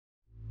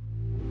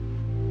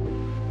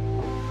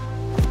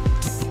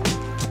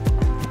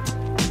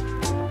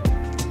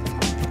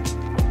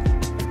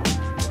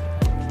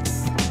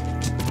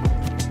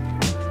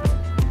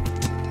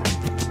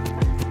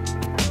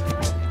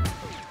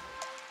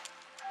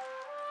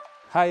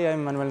Hi,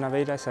 I'm Manuel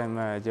Naveiras. I'm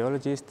a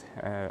geologist.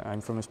 I'm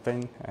from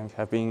Spain and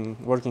have been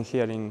working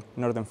here in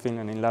northern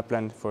Finland in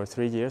Lapland for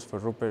 3 years for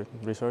Rupert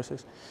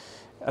resources.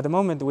 At the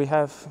moment we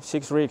have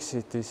 6 rigs.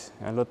 It is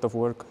a lot of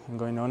work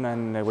going on,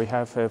 and we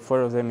have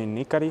 4 of them in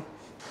Ikari.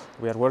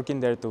 We are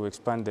working there to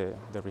expand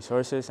the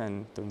resources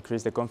and to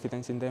increase the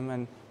confidence in them,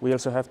 and we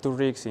also have 2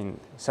 rigs in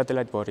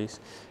satellite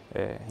bodies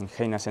in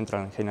Heina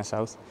Central and Heina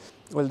South.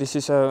 Well, this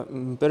is a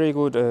very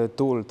good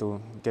tool to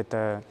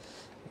get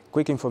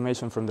quick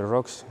information from the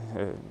rocks,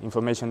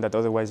 information that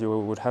otherwise you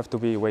would have to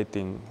be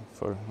waiting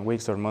for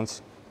weeks or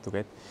months to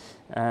get.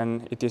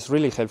 And it is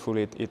really helpful.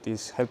 It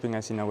is helping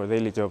us in our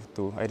daily job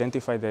to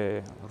identify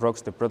the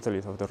rocks, the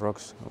protolith of the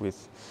rocks,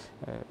 with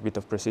a bit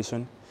of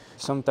precision.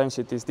 Sometimes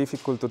it is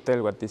difficult to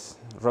tell what these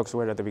rocks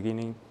were at the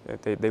beginning.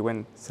 They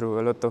went through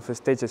a lot of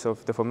stages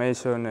of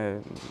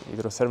deformation,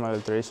 hydrothermal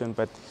alteration,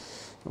 but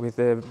with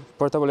the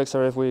portable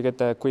XRF we get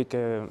a quick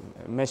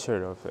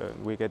measure of,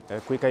 we get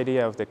a quick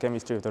idea of the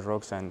chemistry of the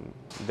rocks, and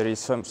there is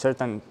some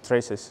certain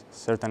traces,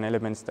 certain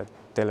elements that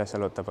tell us a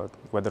lot about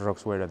what the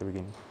rocks were at the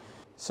beginning.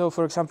 So,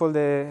 for example,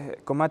 the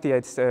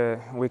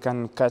komatiites, we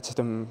can catch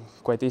them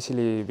quite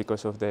easily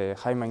because of the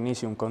high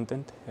magnesium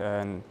content,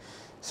 and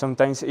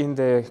sometimes in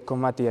the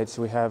komatiites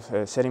we have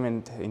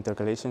sediment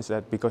intercalations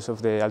that, because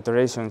of the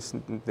alterations,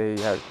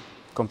 they are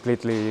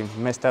completely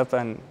messed up,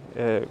 and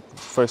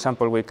for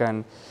example we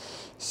can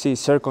see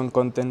zircon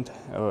content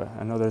or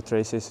other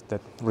traces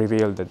that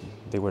reveal that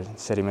they were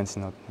sediments,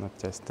 not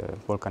just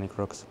volcanic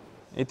rocks.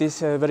 It is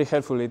very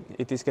helpful.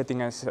 It is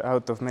getting us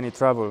out of many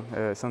trouble.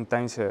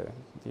 Sometimes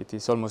it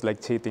is almost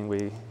like cheating.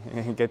 We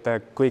get a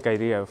quick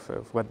idea of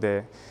what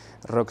the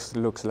rocks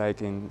looks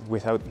like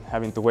without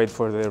having to wait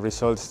for the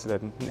results.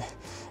 That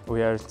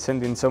we are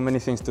sending so many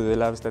things to the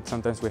labs that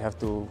sometimes we have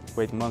to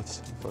wait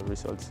months for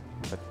results.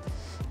 But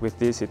with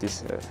this it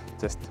is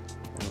just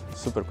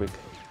super quick.